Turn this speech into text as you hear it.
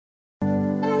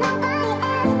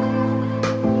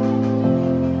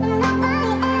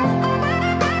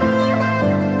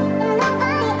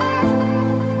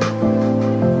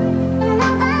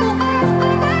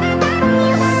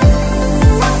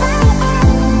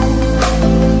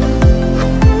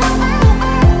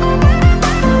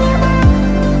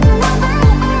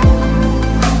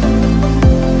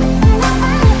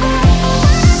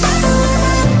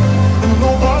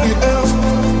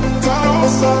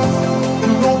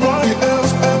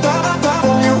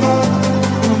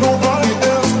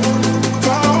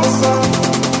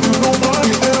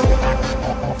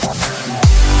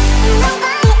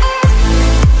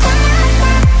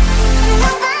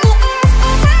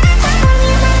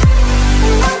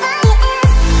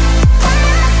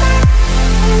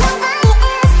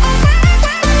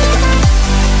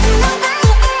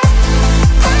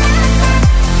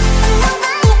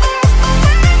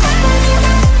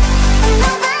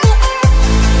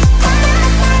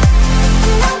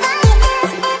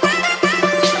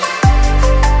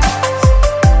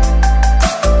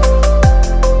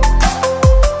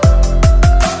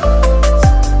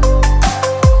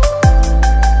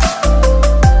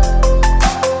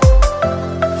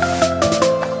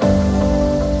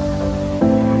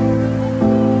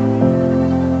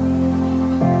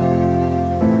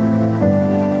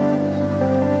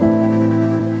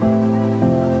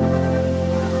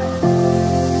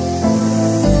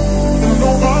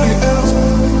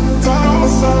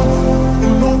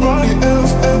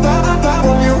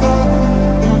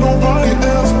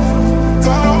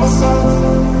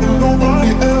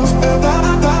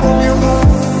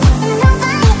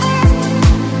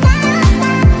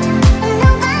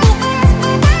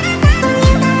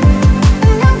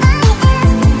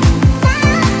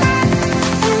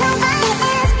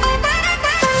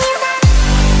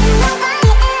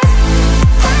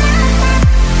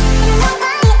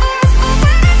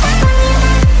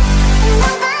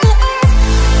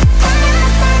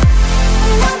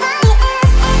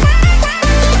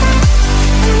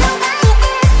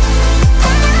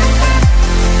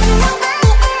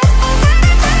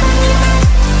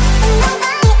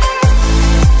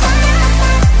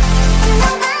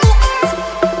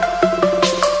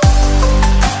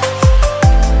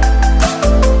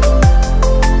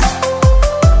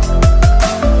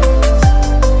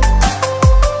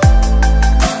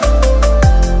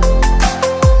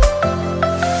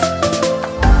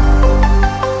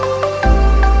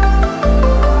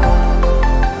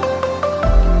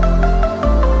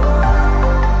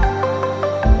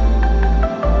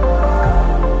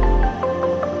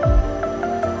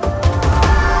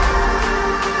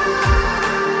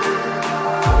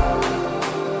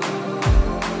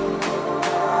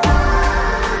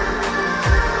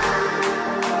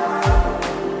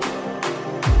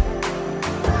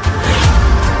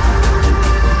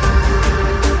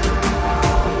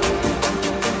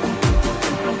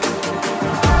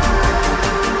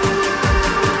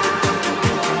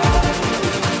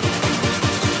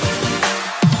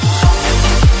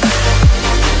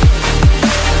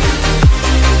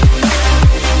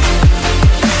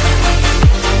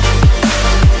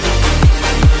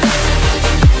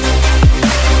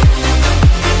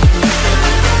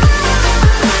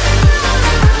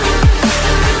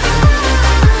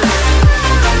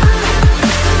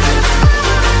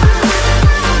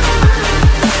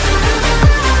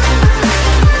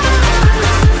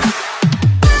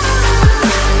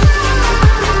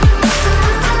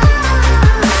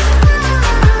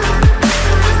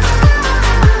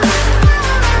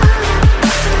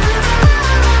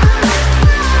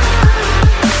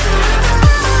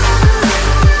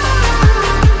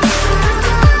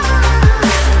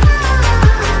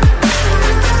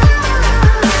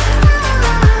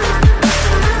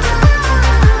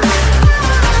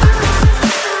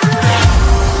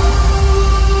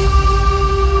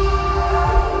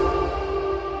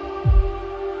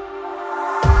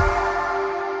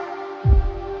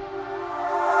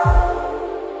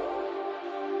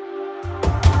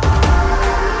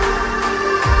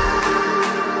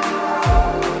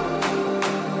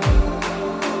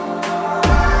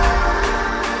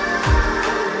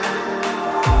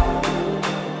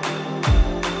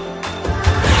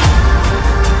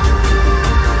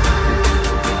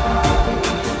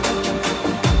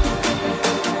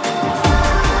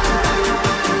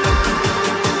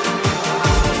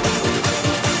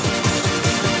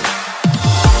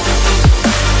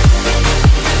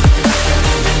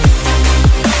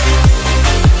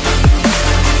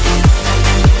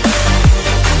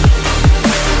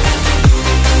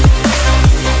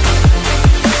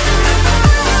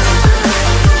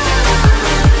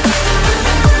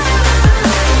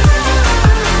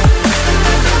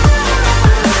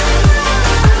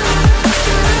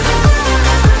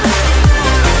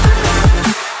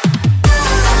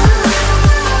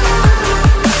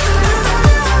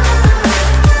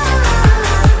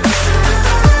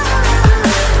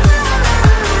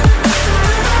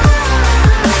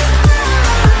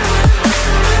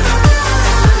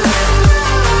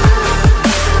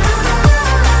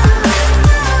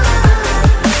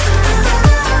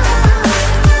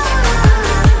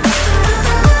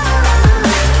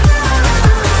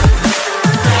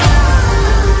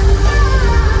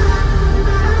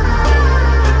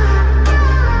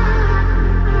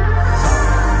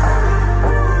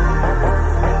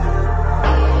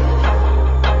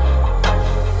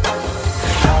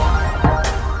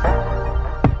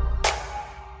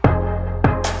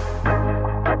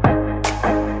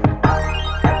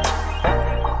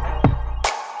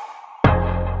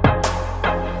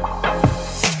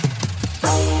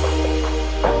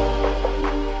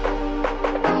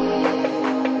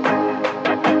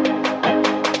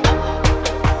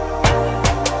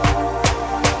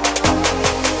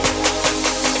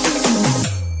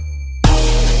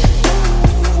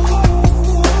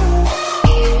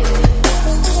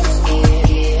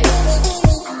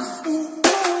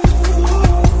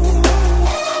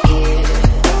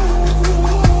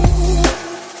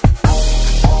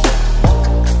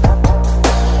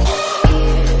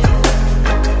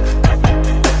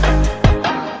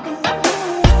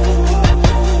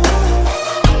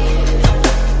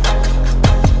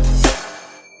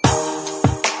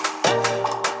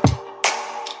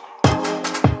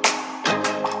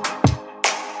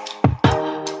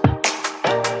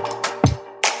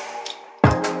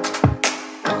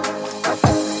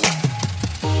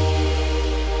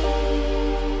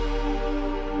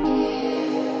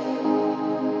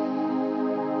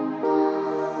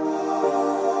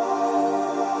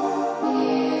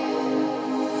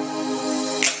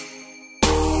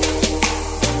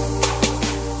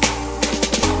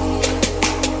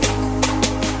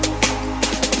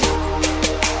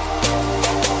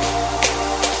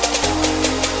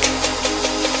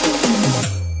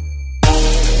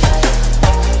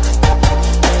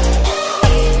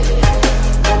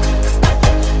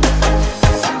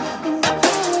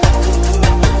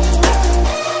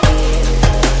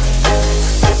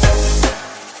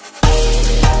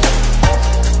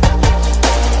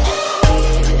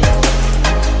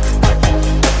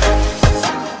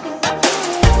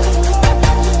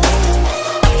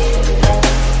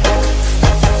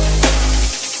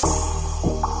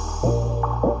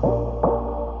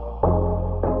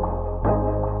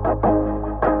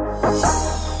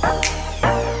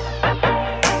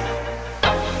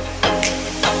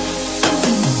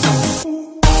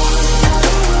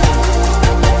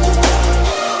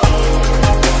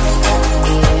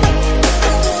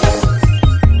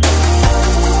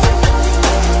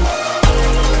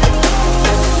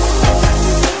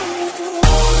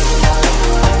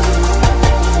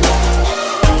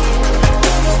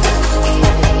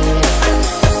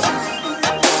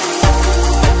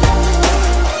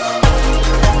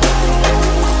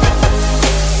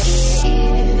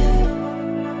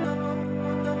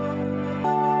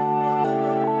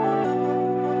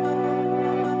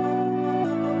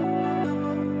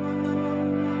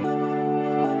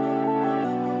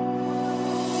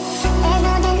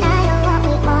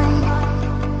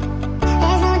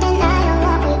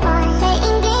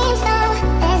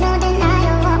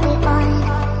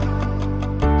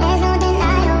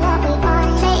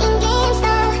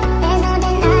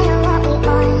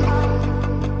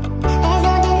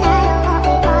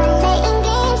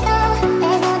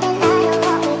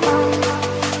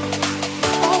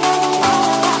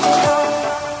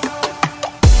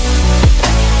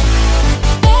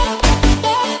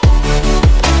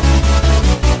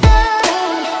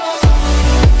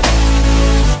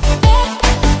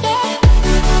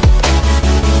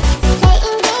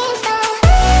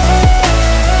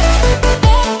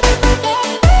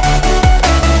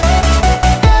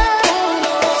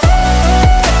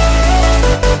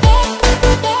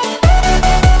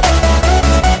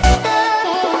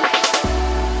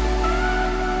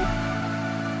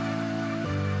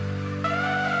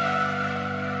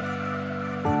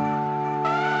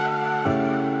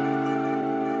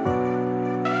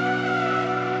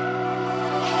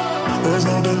There's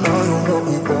no denying what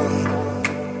we want.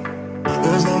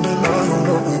 There's no denying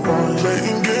what we want.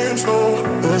 Playing games, no.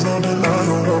 There's no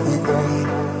denying what we want.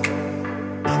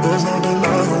 There's no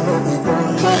denying what we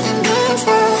want. Playing games,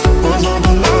 no. There's no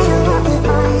denying what we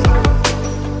want.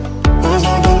 There's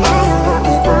no denying what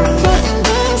we want. Playing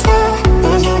games, no.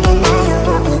 There's no denying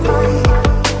what we want.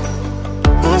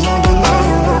 There's no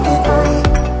denying what we want.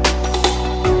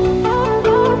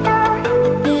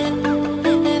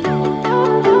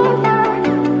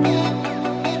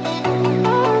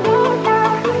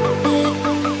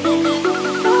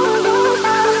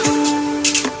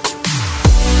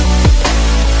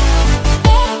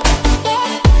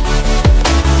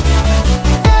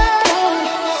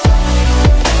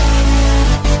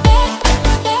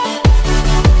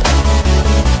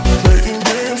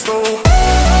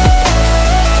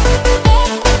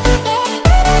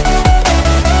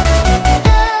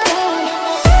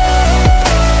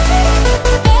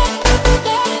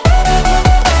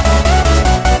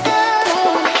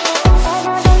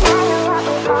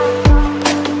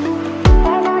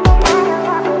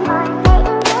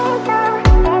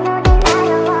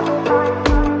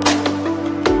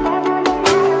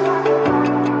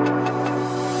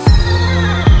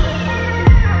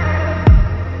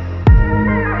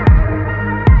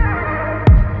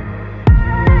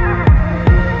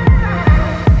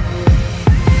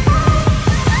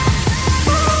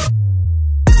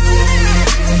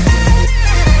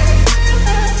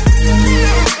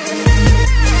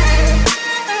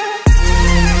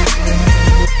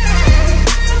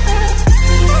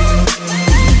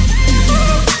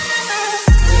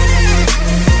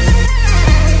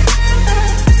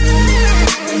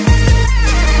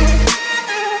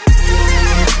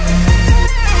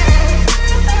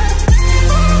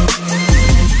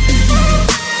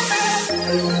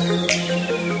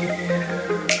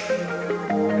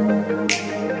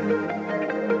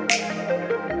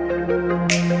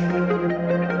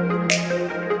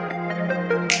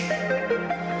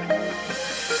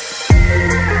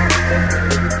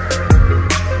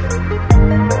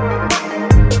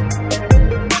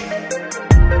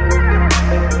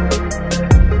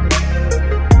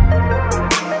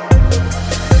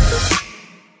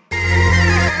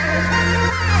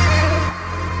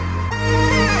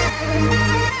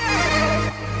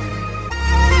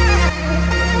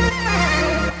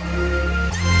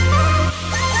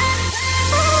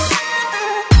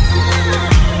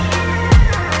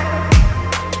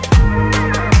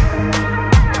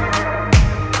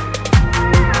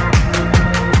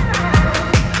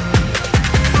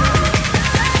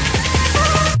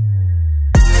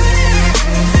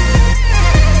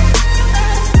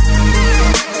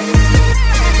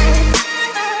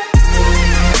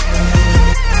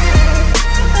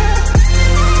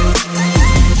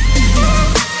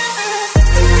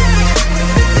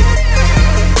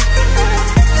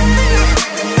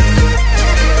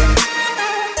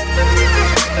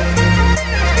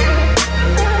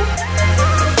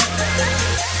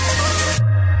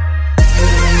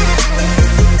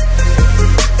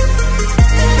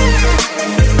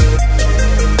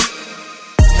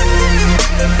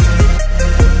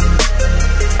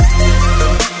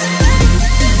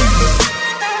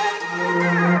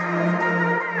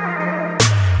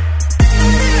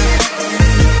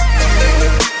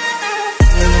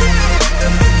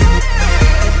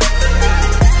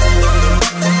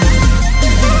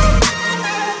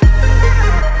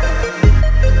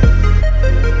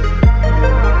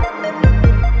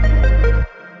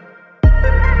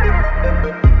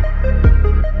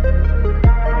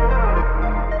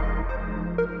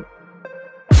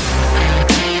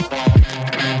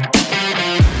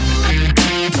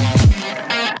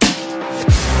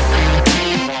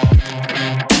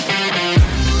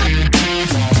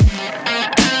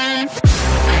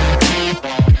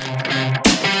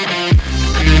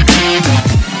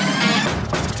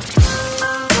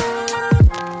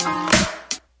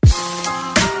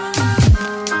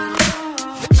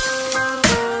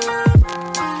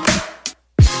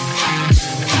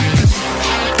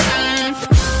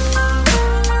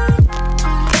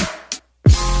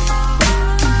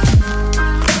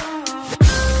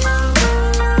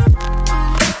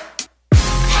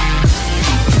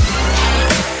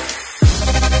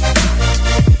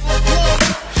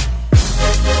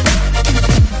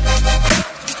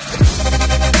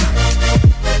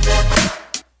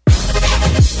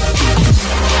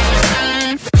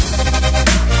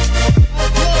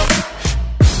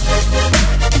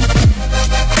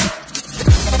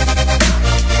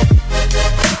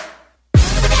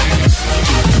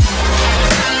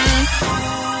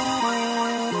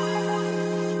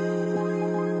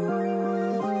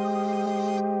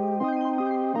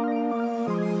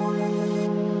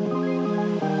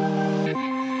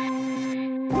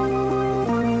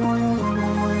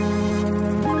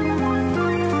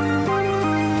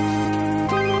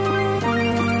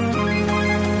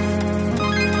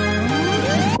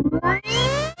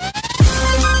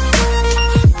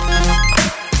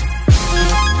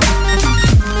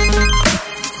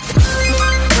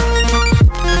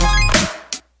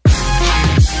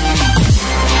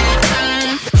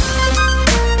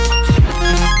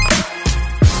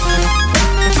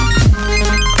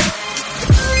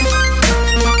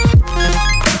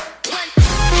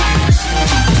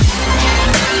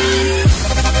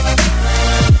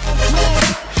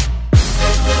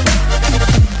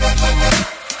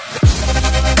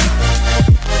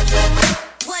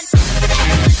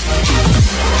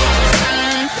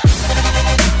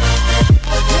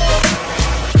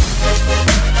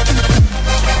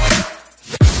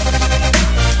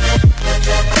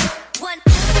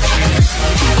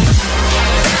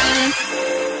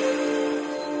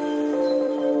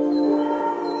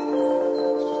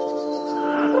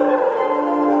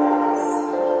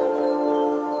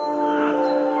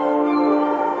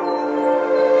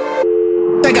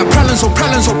 problems on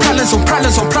problems on problems on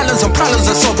problems on problems on problems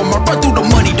I solve them. I run through the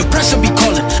money, the pressure be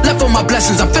calling. Left on my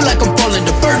blessings, I feel like I'm falling.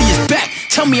 The birdie is back,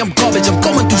 tell me I'm garbage. I'm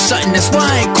going through something, that's why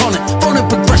I ain't calling. Phone and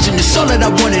progression, it's all that I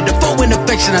wanted. The phone and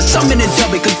affection, I summon and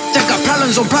dub it. Cause I got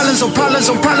problems on problems on problems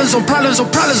on problems on problems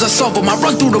on problems I solve them. I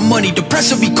run through the money, the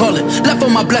pressure be calling. Left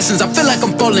on my blessings, I feel like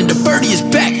I'm falling. The birdie is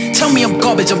back, tell me I'm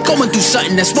garbage. I'm going through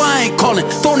something, that's why I ain't calling.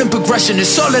 Phone and progression,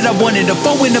 it's all that I wanted. The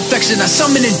phone and affection, I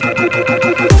summon and dub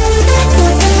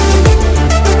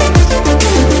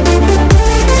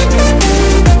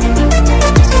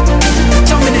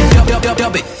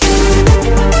it.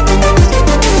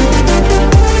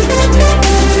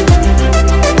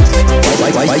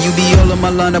 Why you be all on my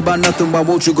line about nothing? Why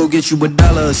won't you go get you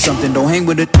 $1 or something? Don't hang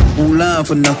with a line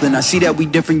for nothing. I see that we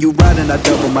different, you riding, I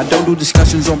double. I don't do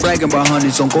discussions on bragging about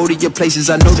hundreds. Don't go to your places,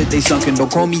 I know that they sunken.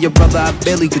 Don't call me your brother, I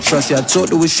barely could trust you. I talked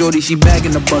to a shorty, she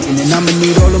bagging the bucket. And I'ma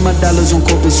need all of my dollars on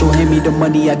corporate, so hand me the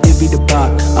money, I divvy the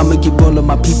pot. I'ma give all of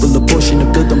my people a portion to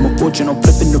build them a fortune on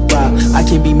flipping the ride. I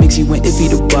can't be mixy when iffy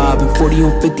the vibe, and 40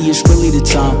 on 50 is really the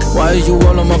time. Why are you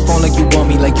all on my phone like you want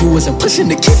me? Like you wasn't pushing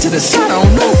the kid to the side, I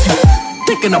don't know if you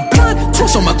thinking I'm blind,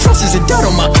 cross on my crosses and doubt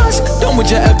on my eyes. Done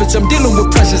with your efforts, I'm dealing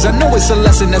with pressures. I know it's a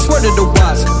lesson, that's word of the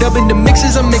wise. Dubbing the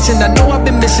mixes I'm mixing, I know I've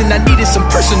been missing. I needed some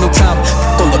personal time.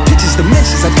 All the pictures,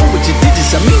 dimensions, I go with your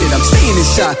digits. I mean it, I'm staying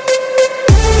inside.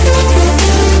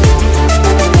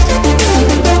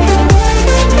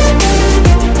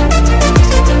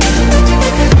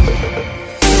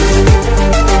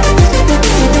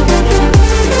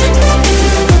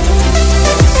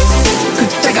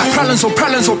 Problems on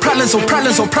problems on problems on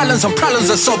problems on problems on problems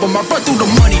I solve them. I run through the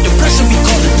money, the pressure be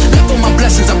calling. Left on my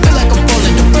blessings, I feel like I'm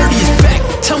falling. The birdie is back,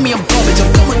 tell me I'm garbage.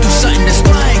 I'm going through something, that's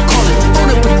why I ain't calling.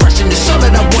 Phone and progression, it's all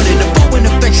that I wanted. The phone and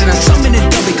affection, I summon and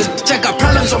dub it. Cause I got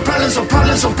problems on problems on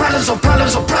problems on problems on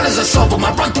problems on problems I solve them.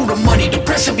 I run through the money, the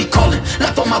pressure be calling.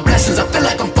 Left on my blessings, I feel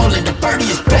like I'm falling. The birdie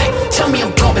is back, tell me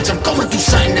I'm garbage. I'm going through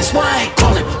something, that's why I ain't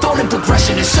calling. Phone and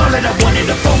progression, it's all that I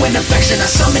wanted. The phone and affection, I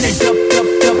summon and dub.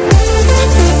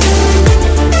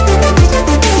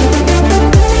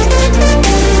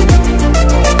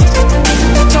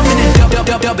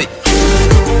 Dub it.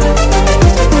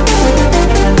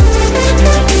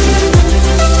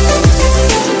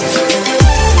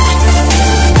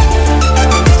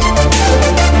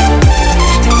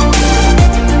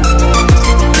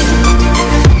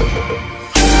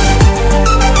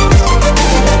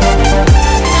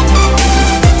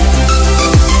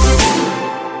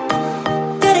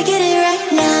 Gotta get it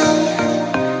right now.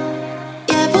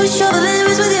 Yeah, push over the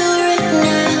limits with you right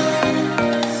now.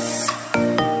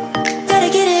 Gotta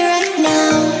get it right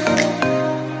now.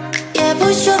 Yeah,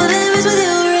 push over the limits with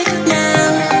you right now.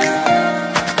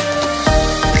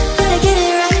 Gotta get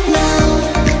it right now.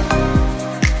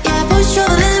 Yeah, push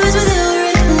over the limits with you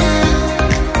right now.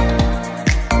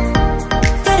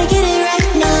 Gotta get it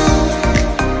right now.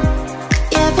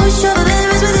 Yeah, push over the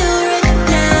limits with you right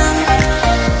now.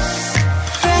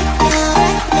 Right now,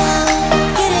 right now.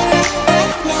 Get it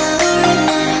right now, right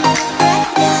now, right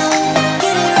now.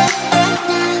 Get it right now,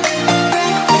 right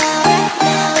now, right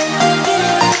now. Get it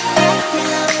right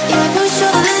now. Yeah, push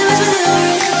over the limits with you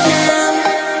right now.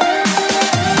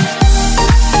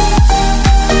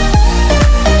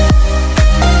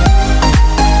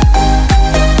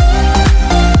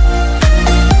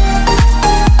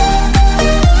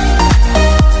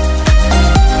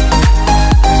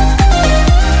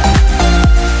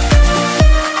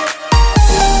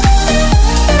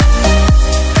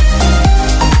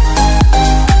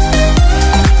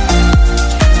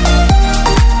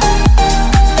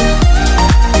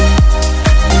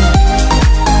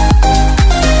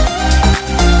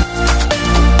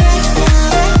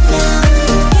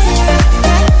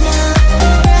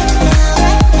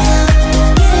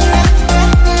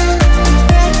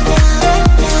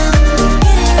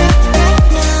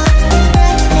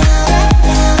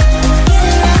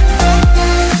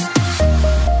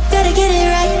 Gotta get it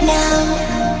right now.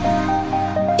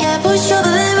 Yeah, push over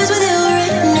the limits with you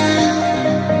right now.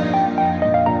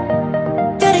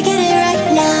 Gotta get it right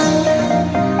now.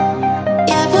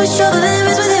 Yeah, push over the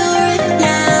limits with you right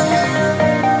now.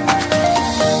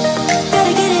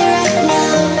 Gotta get it right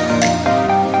now.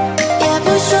 Yeah,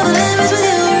 push over the limits with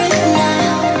you right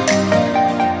now.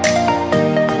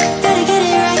 Gotta get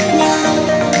it right now.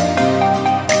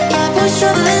 Yeah, push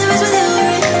over the limits with you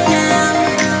right now.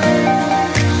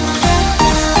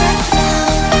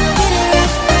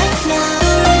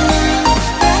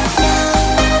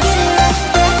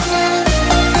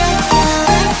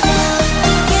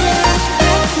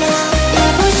 Yeah,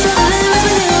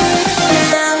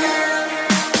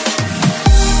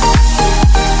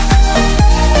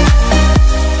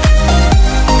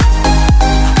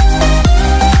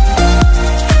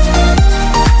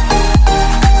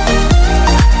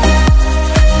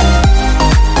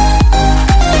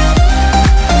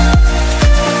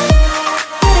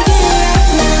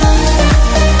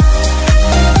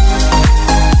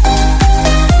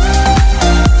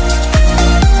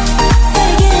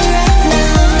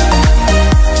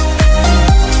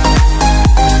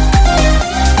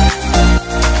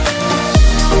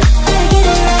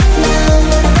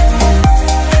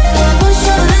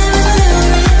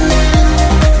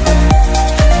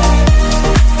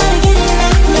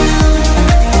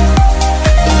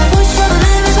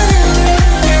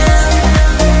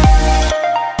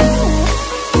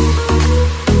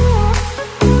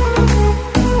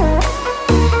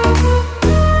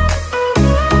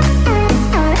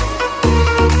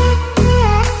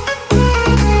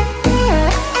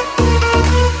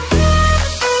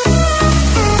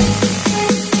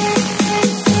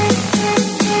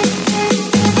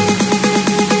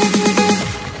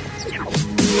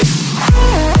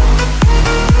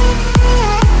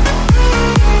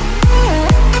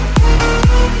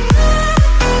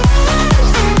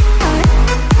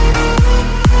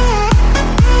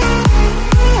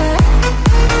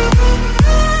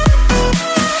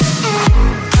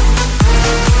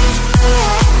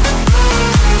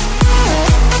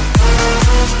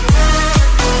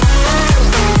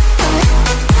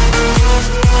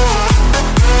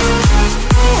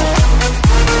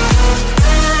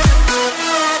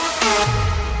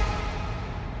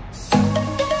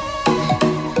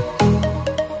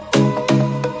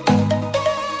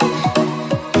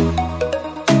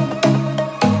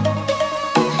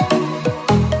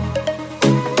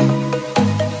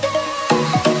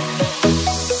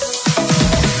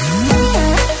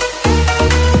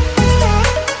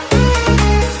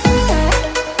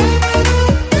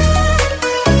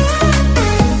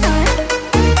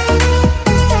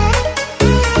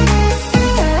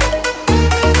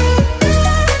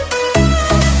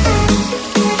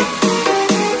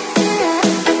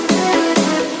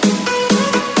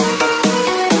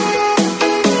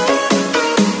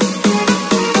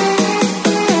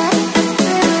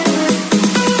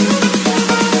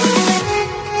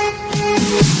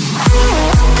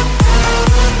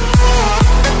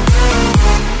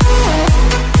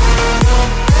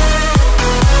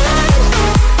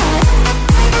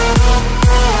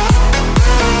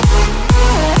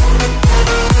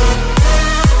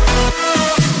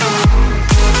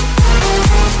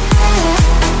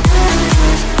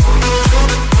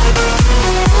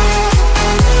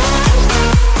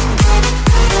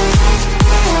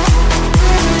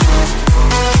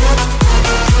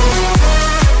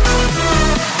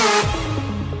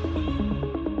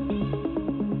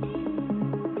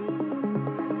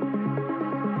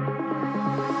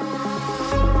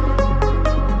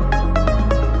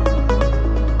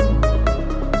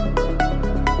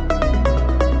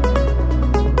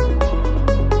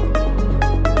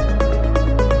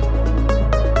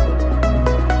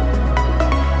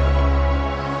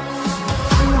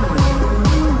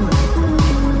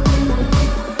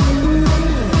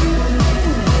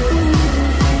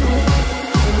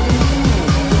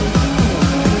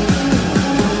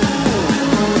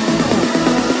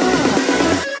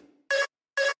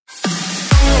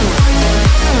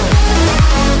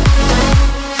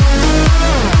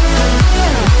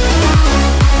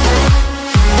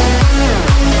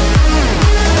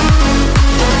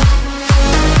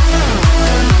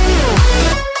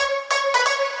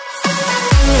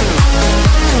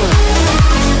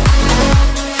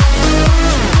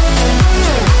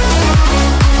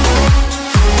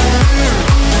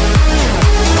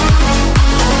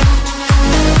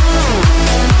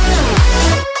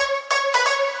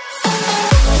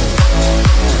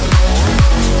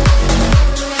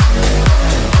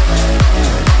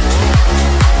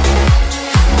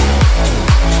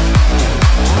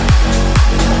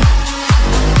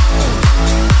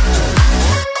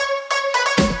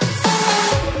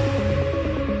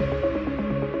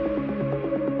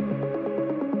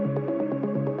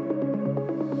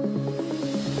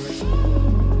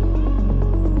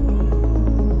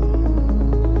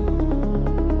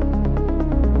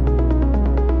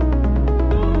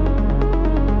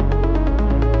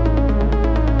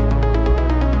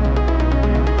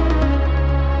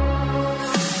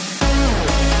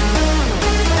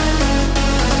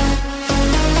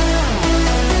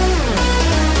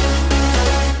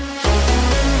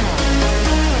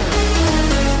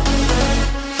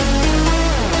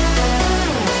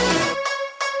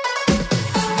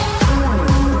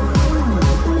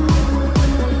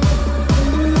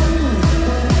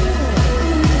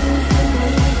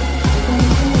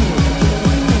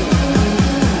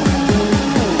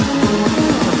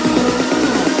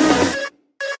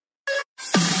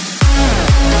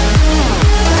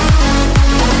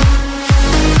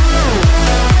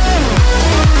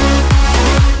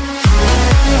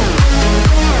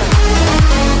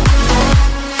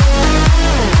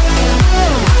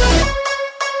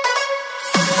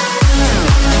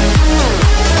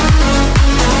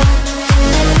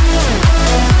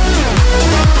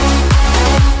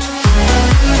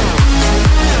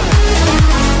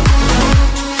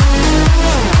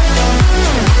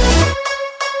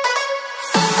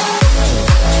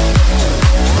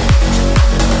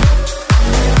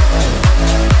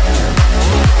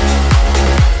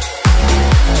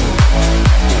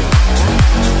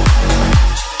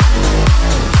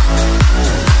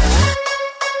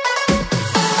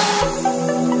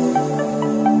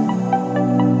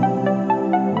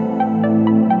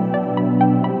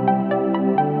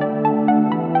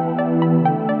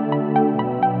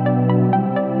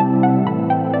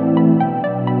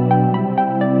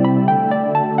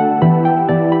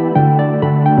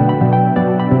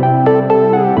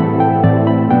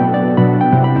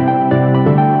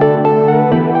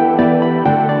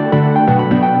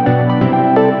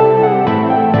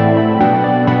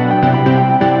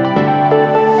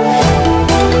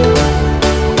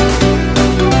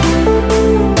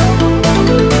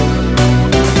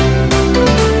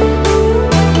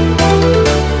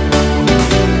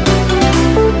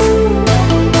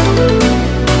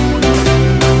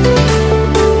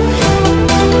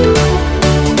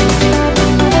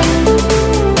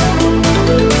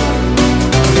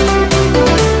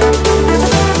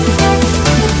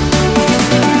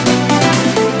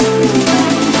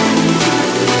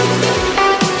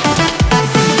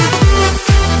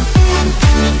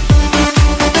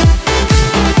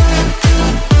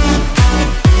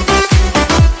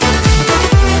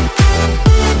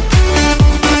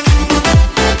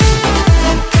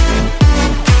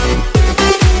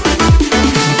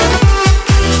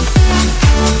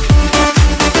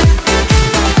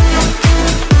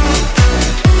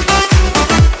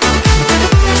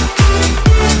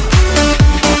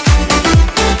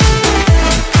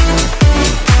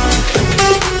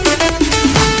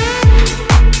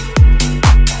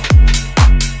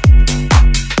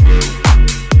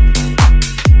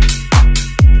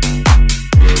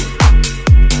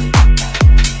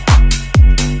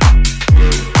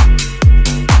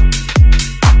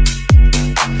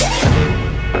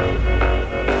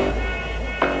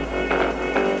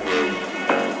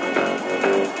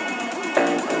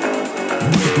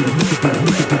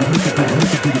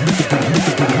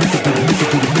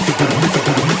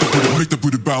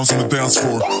 bounce on the dance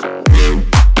floor.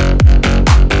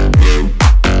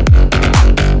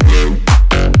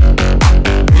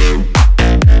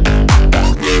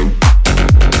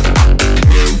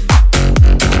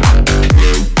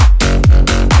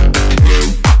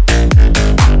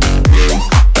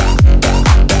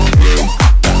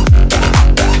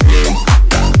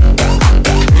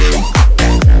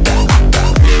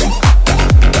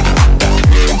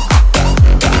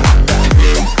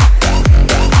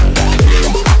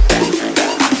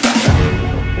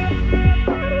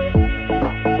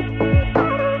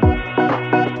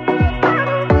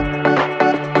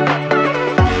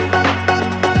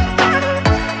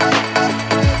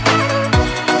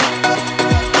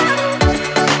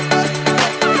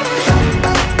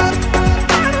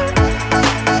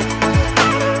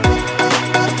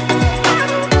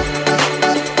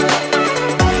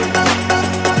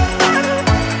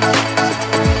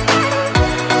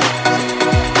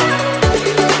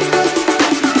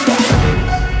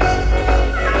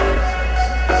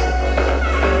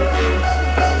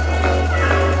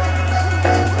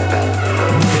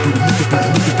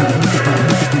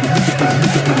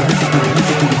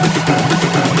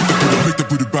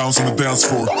 On the dance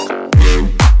floor.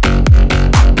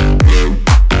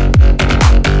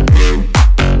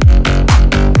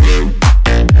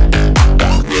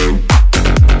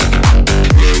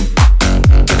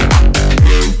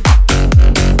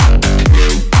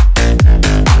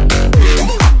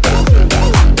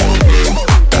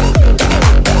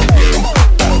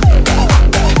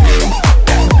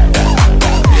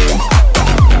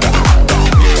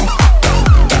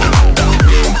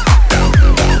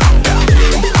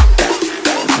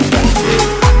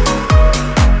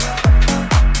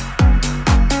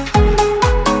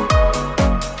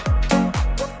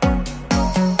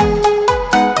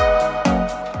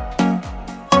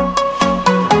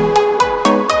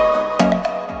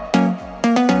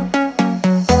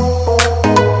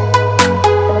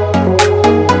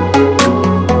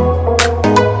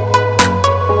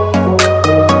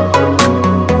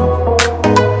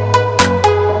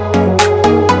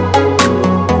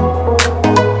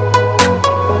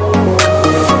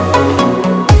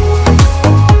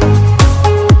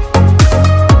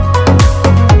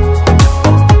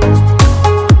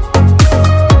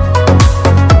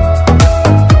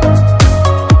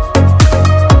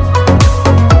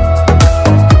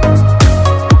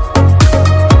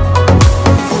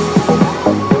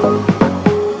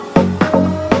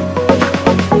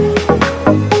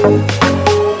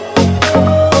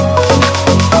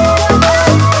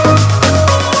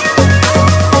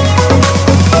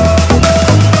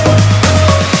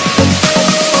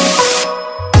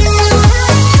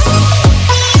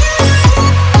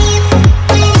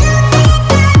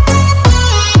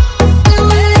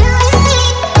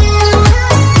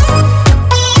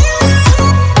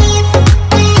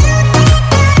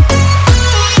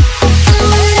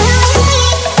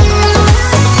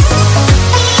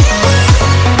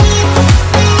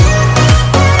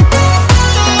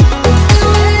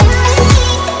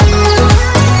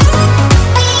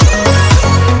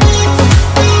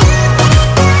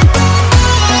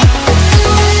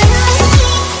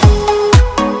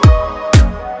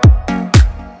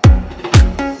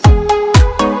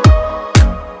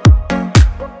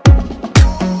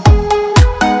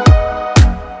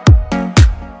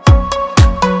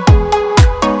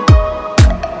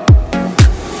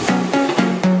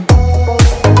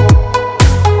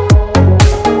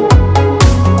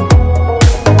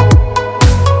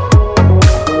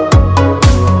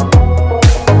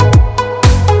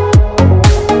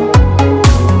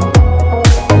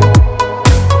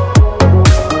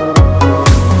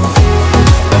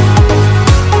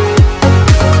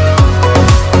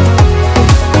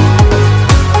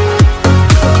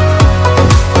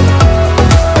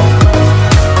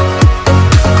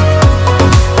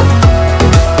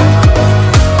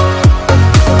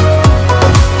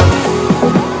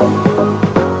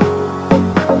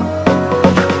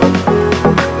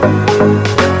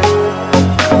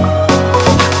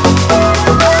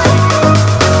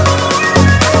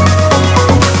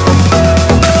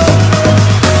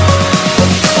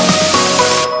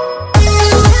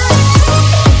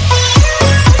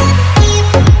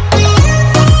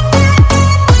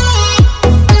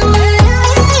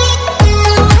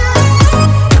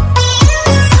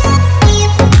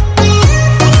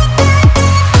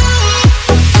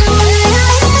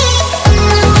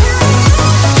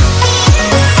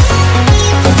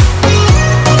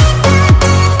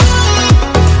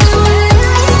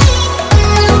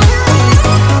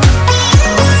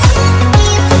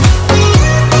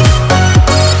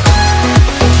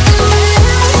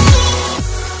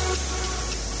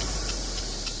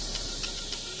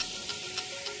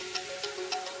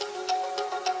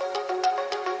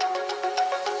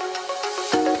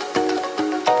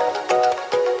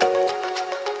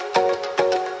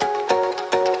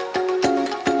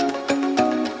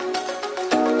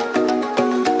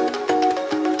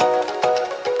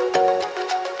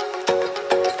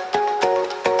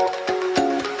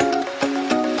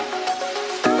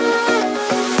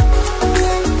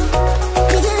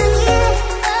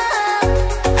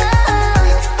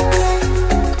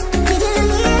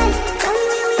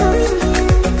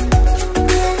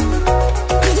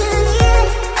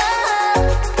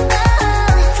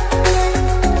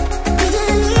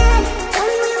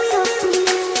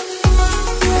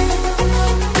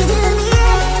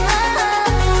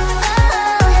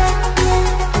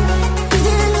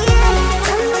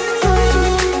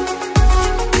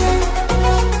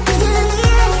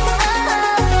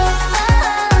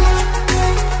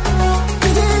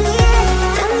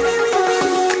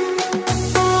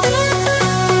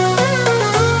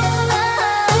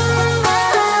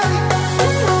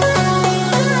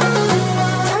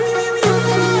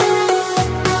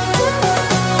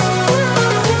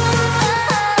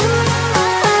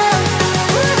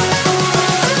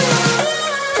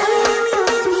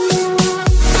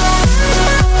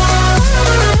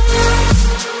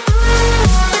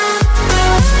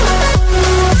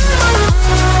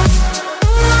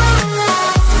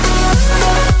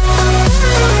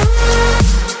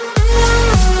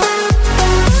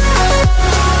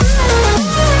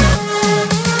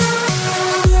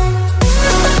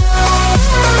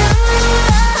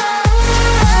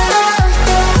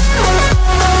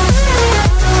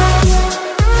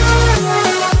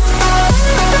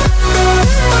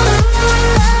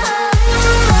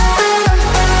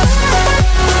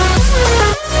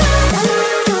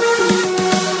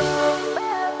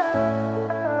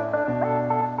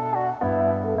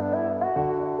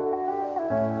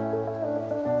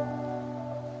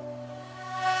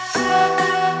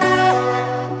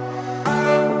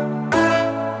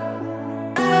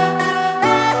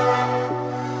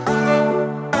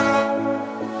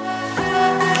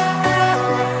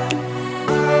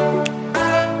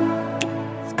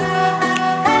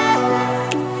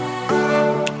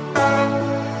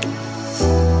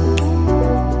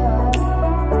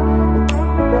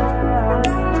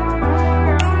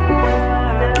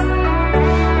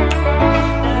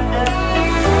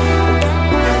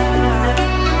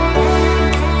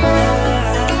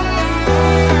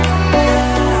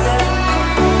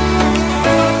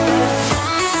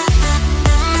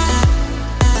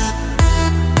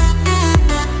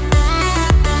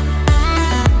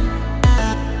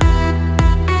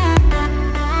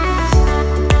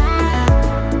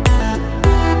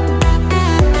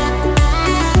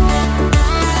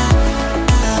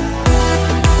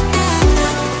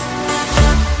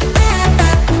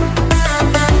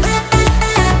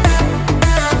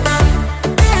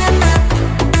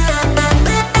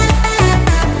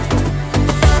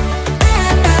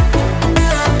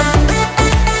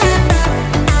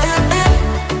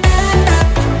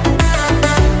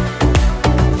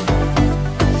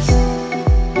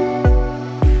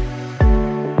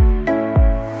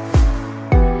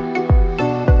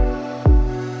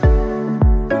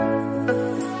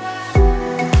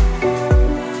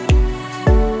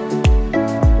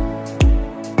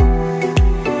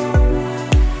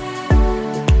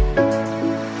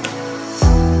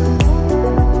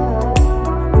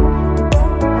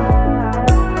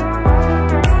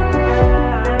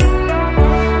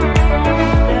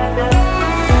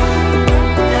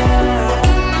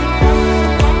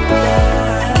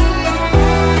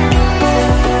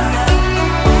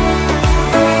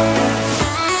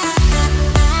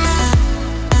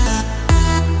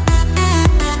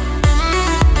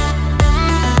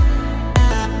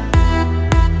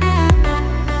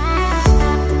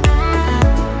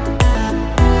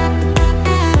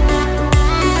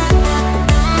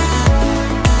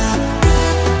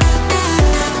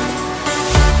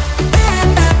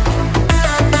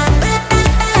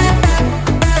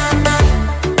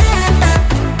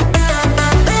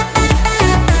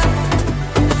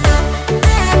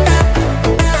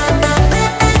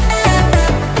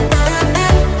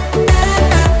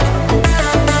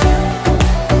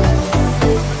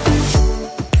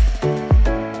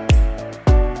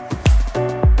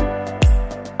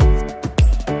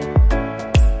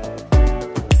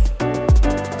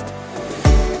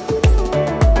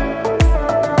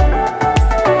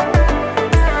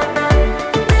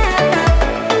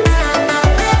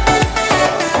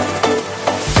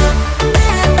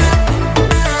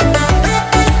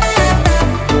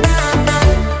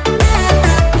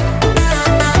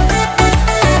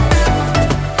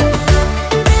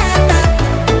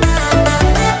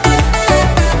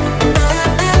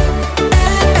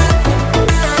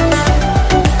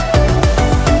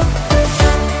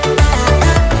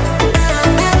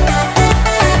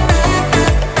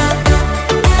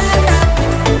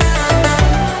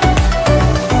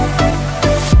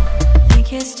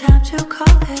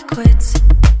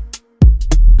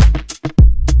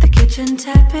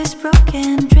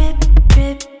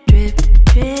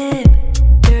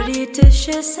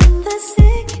 vicious and the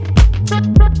sick.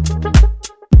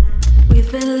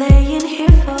 We've been laying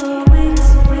here for weeks.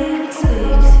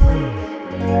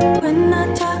 We're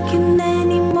not talking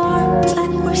anymore. It's like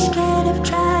we're scared of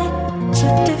trying. So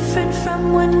different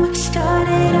from when we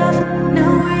started off.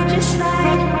 Now we're just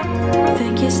like,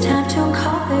 think it's time to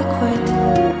call it quit.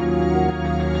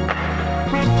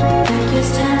 Think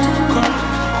it's time to call.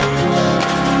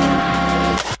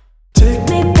 Take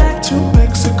me back to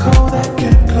Mexico. That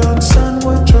can't concern.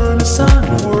 We're turning sun.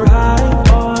 We're high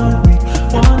on me.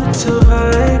 Wanted to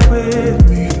vibe with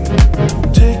me.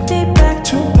 Take me back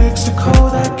to Mexico.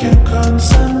 That can't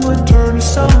concern. We're turning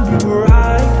sun. You were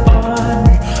high on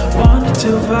me. Wanted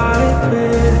to vibe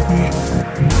with me.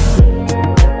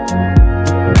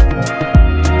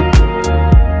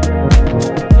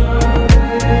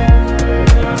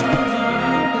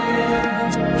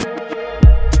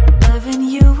 Loving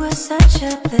you was such a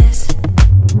bliss.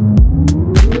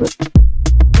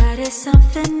 That is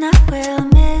something I will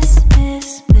miss.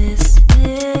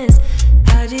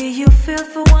 How do you feel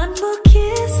for one more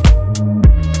kiss?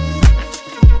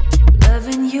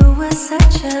 Loving you was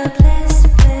such a bliss.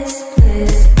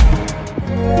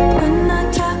 We're not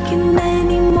talking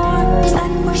anymore. It's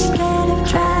like we're scared of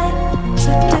trying.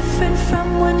 So different from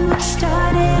when we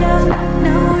started off.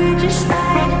 Now we're just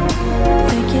like,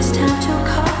 think it's time to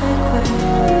call it quit.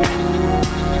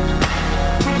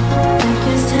 Think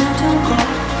it's time to call.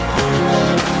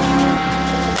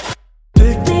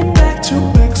 Take me back to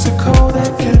Mexico.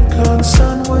 That can't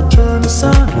concern. We're turning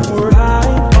sun. We're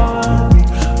high on me.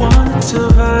 Wanted to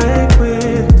vibe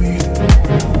with me.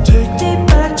 Take me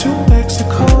back to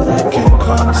Mexico. That can't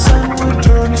concern. We're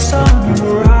turning sun.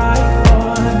 We're high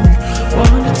on me.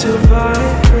 Wanted to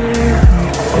vibe with me.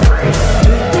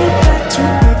 Take me back to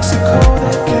Mexico.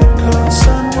 That can't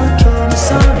concern. We're turning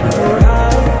sun. We're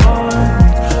high on me.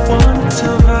 Wanted to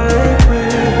vibe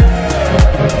with me.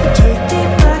 Take me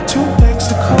back to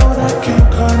Mexico. That can't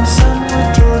concern. We're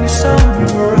turning sun.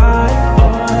 We're high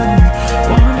on me.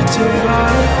 Wanted to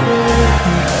vibe with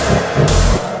me.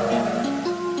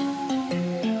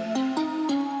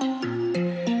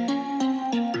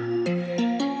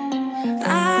 I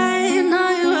know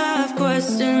you have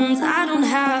questions, I don't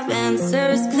have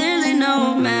answers. Clearly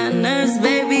no manners,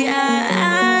 baby.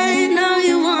 I know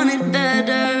you want it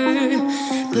better,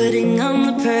 putting on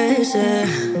the pressure.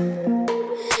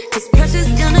 'Cause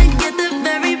pressure's gonna get the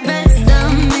very best of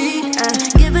me. I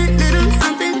give a little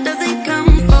something, doesn't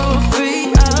come for free.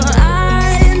 Oh,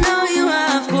 I know you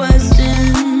have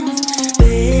questions,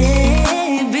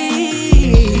 baby.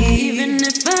 Even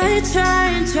if I try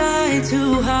and try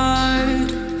too hard,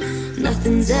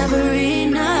 nothing's ever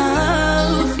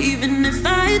enough. Even if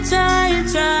I try and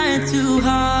try too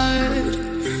hard,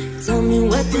 tell me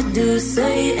what to do,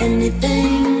 say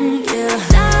anything, yeah.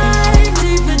 Dive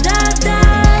deeper,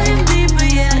 dive deeper,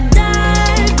 yeah.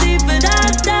 Dive deeper,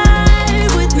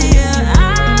 dive with me, yeah.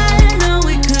 I know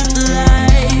we could fly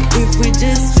if we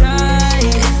just try.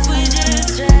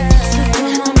 So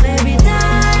come on, baby,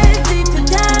 dive deeper,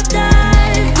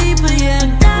 yeah.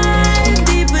 Dive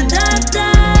deeper,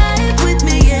 dive with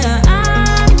me, yeah.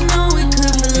 I know we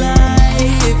could fly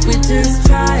if we just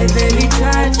try, baby,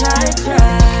 try.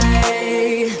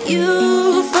 You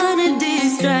find it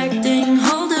distracting,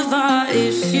 hold of our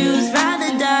issues,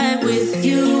 rather die with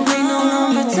you. We no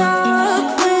longer talk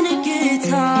when it gets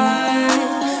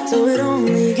hard, so it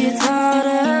only gets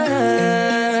harder.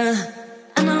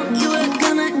 I know you are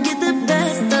gonna get the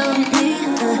best of me.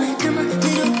 Come a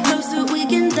little closer, we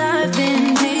can dive in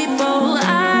deep. Oh,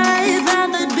 I'd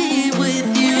rather be with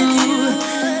you,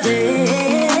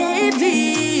 baby.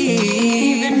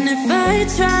 Even if I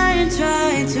try and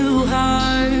try too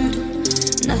hard,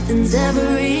 nothing's ever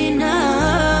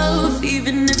enough.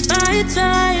 Even if I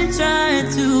try and try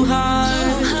too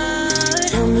hard,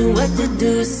 tell me what to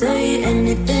do, say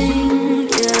anything,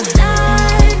 yeah.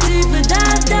 Dive deeper,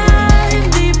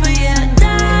 yeah.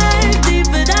 Dive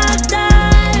deeper,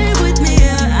 dive with me,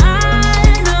 yeah. I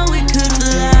know we could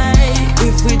fly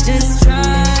if we just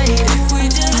tried.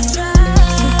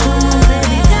 So come on,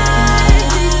 baby, dive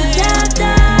deeper, yeah.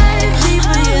 Dive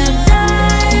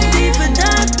deeper,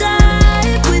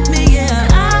 dive with me, yeah.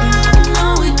 I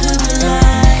know we could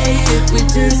fly if we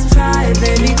just try,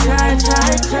 baby, try.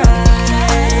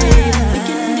 We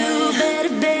can do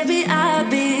better, baby, I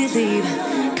believe.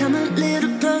 Come a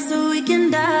little closer, we can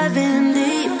dive in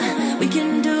deep. We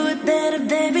can do it better,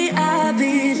 baby, I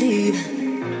believe.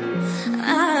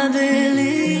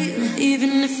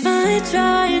 Even if I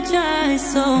try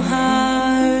so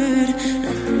hard,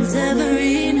 nothing's ever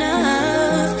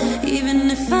enough. Even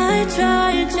if I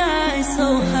try so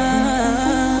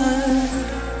hard.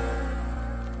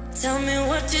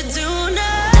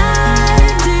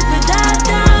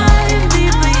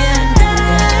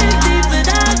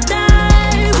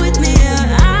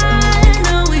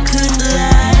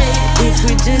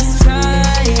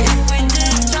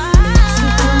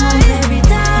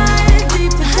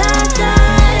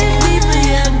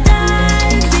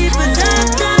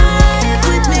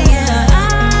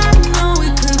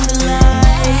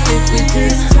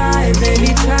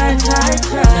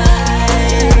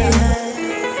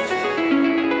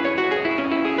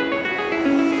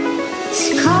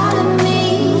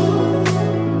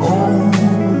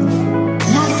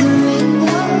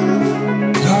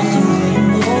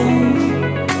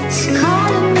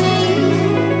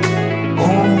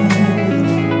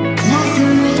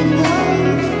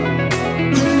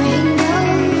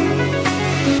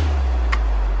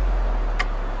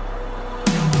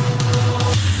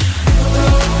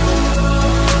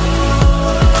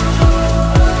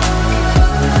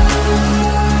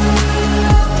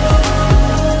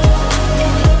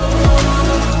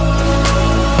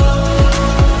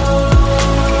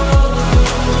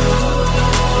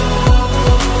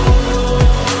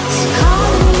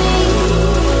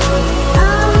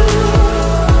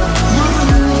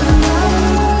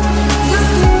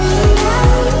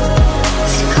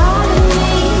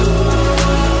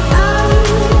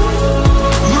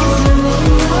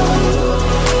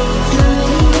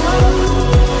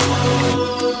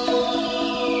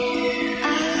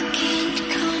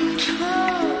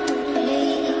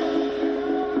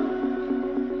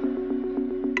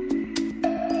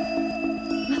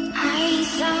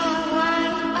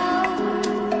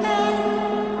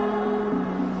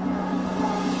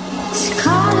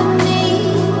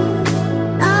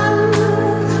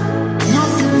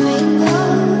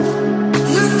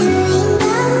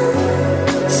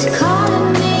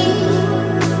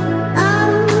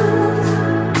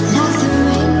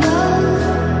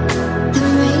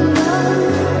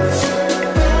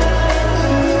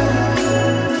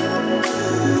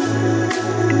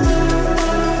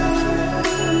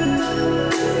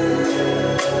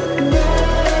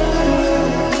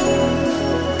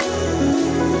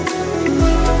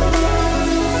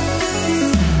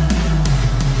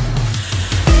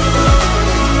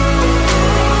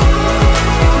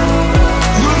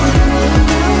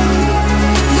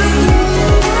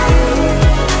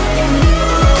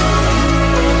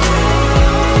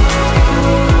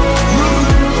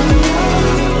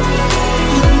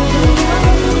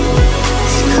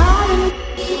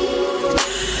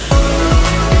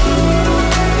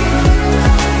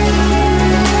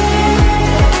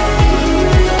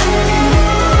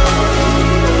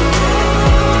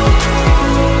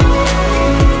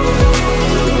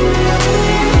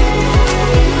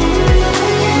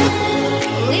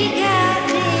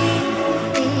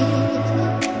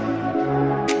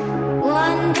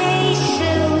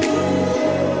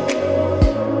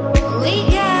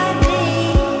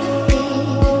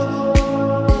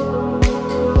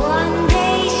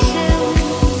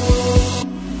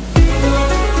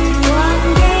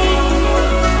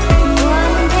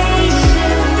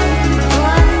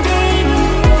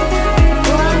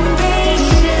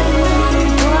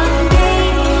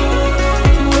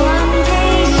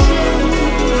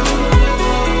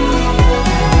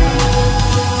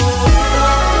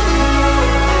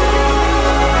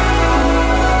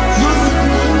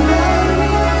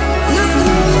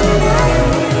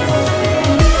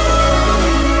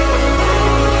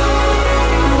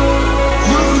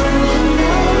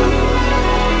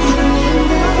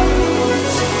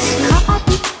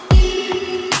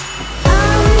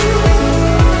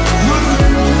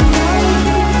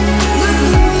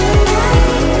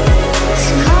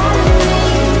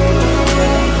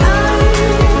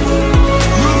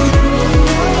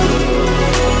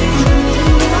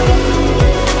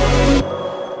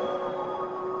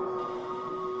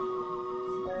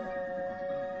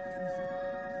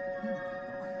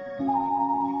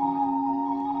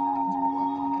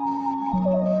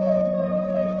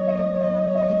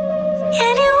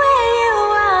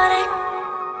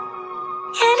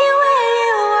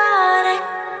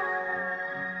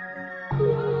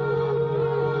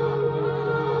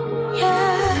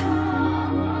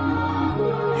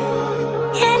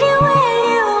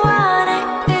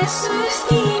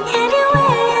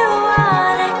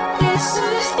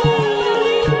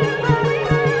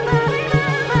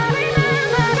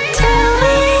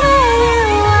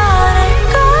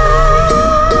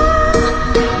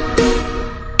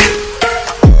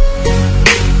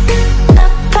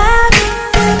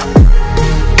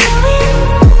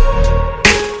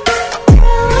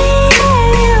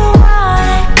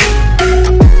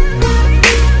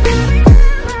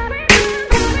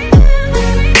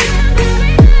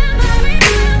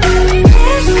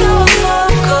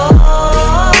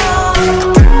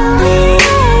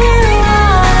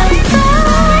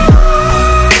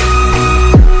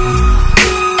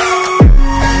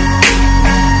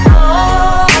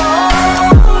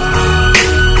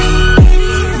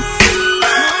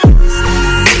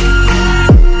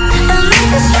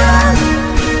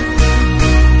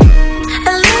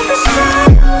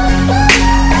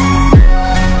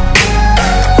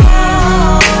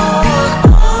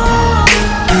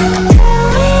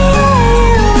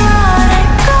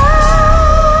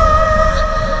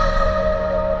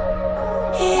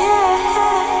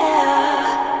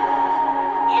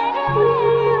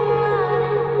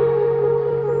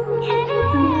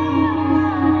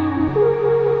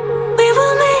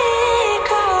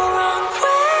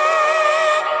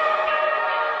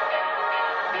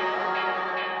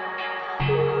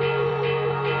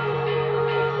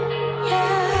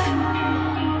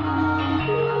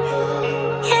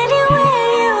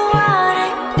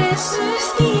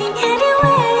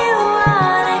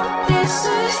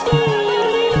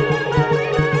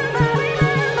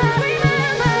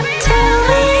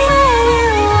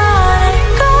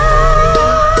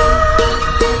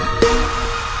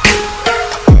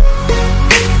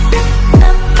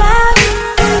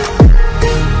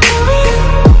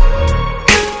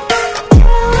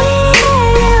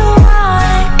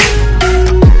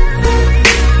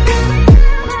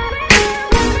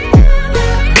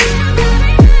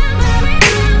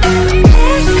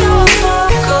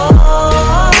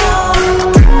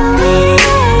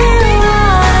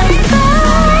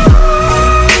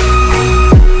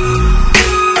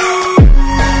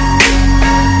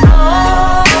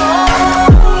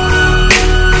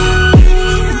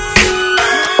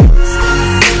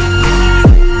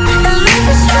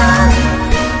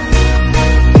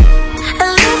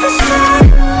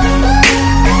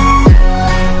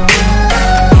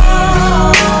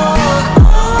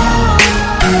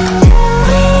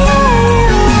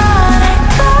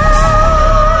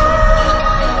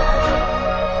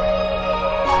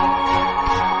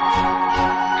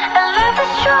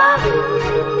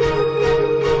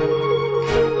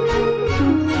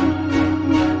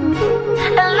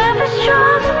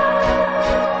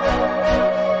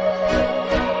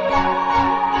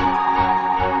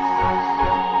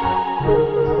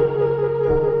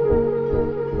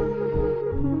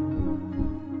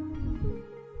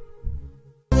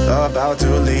 about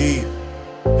to leave,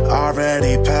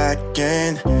 already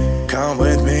packing. Come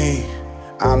with me,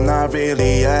 I'm not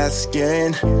really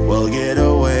asking. We'll get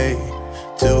away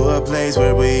to a place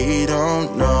where we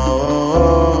don't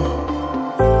know.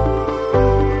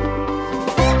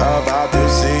 About to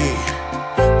see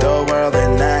the world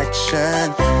in action,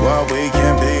 what we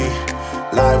can be,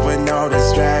 life with no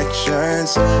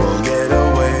distractions. We'll get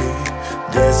away,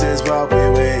 this is what we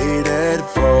waited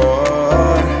for.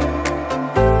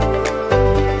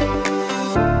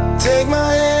 Take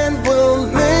my hand, we'll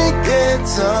make it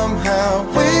somehow.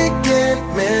 We can't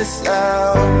miss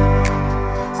out.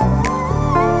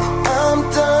 I'm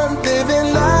done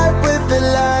living life with the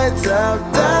lights out.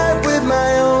 Die with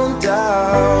my own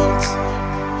doubts.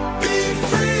 Be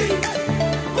free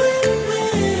with me.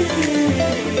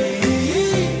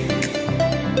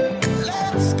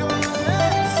 Let's go,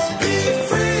 let's be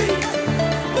free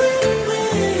with me.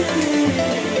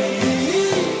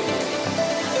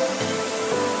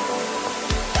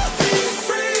 Be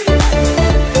free.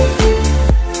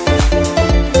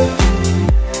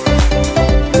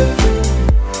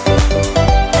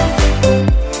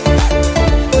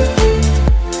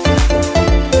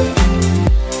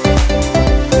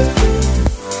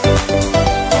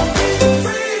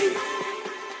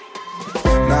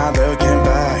 Not looking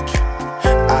back,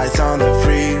 eyes on the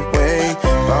freeway,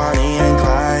 Bonnie and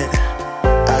Clyde,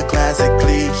 a classic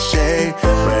cliche.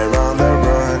 We're on the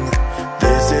run,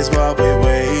 this is what we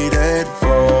waited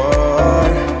for.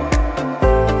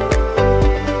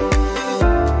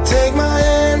 Take my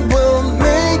hand, we'll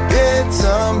make it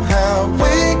somehow.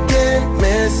 We can't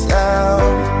miss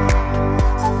out.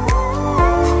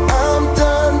 I'm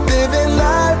done living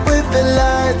life with the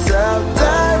lights out.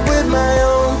 Die with my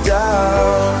own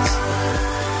doubts.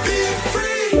 Be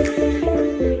free.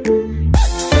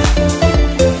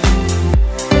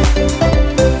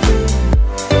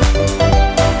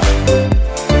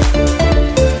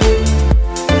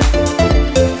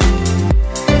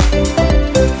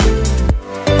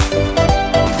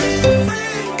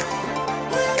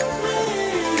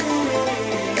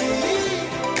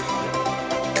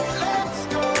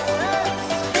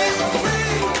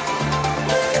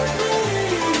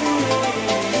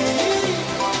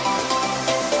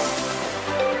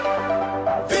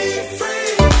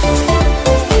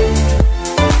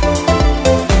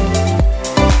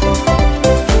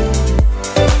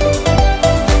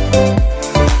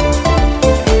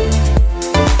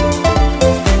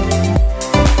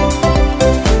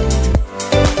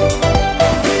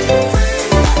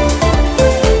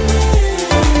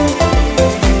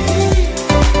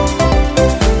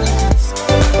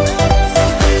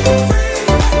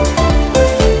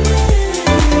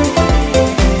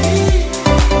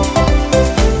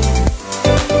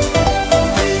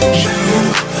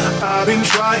 I've been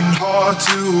trying hard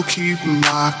to keep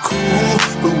my cool,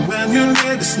 but when you're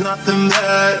near, there's nothing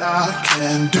that I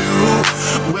can do.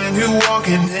 When you're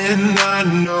walking in, I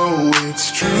know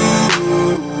it's true.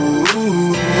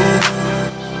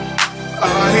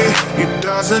 It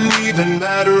doesn't even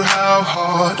matter how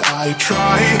hard I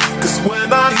try, 'cause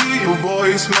when I hear your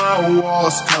voice, my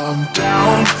walls come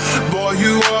down. Boy,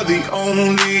 you are the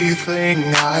only thing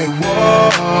I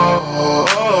want.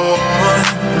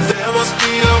 There must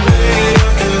be a way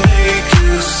I can make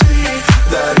you see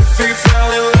that if we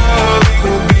fell in love, it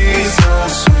would be so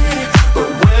sweet. But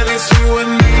when it's you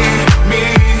and me,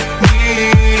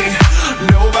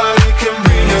 nobody can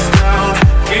bring us down,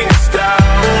 bring us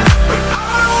down. But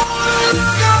I don't wanna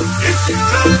look up if you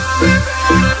don't love me back.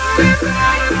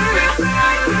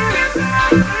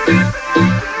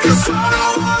 'Cause I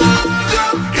don't wanna look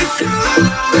up if you don't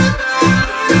love me back.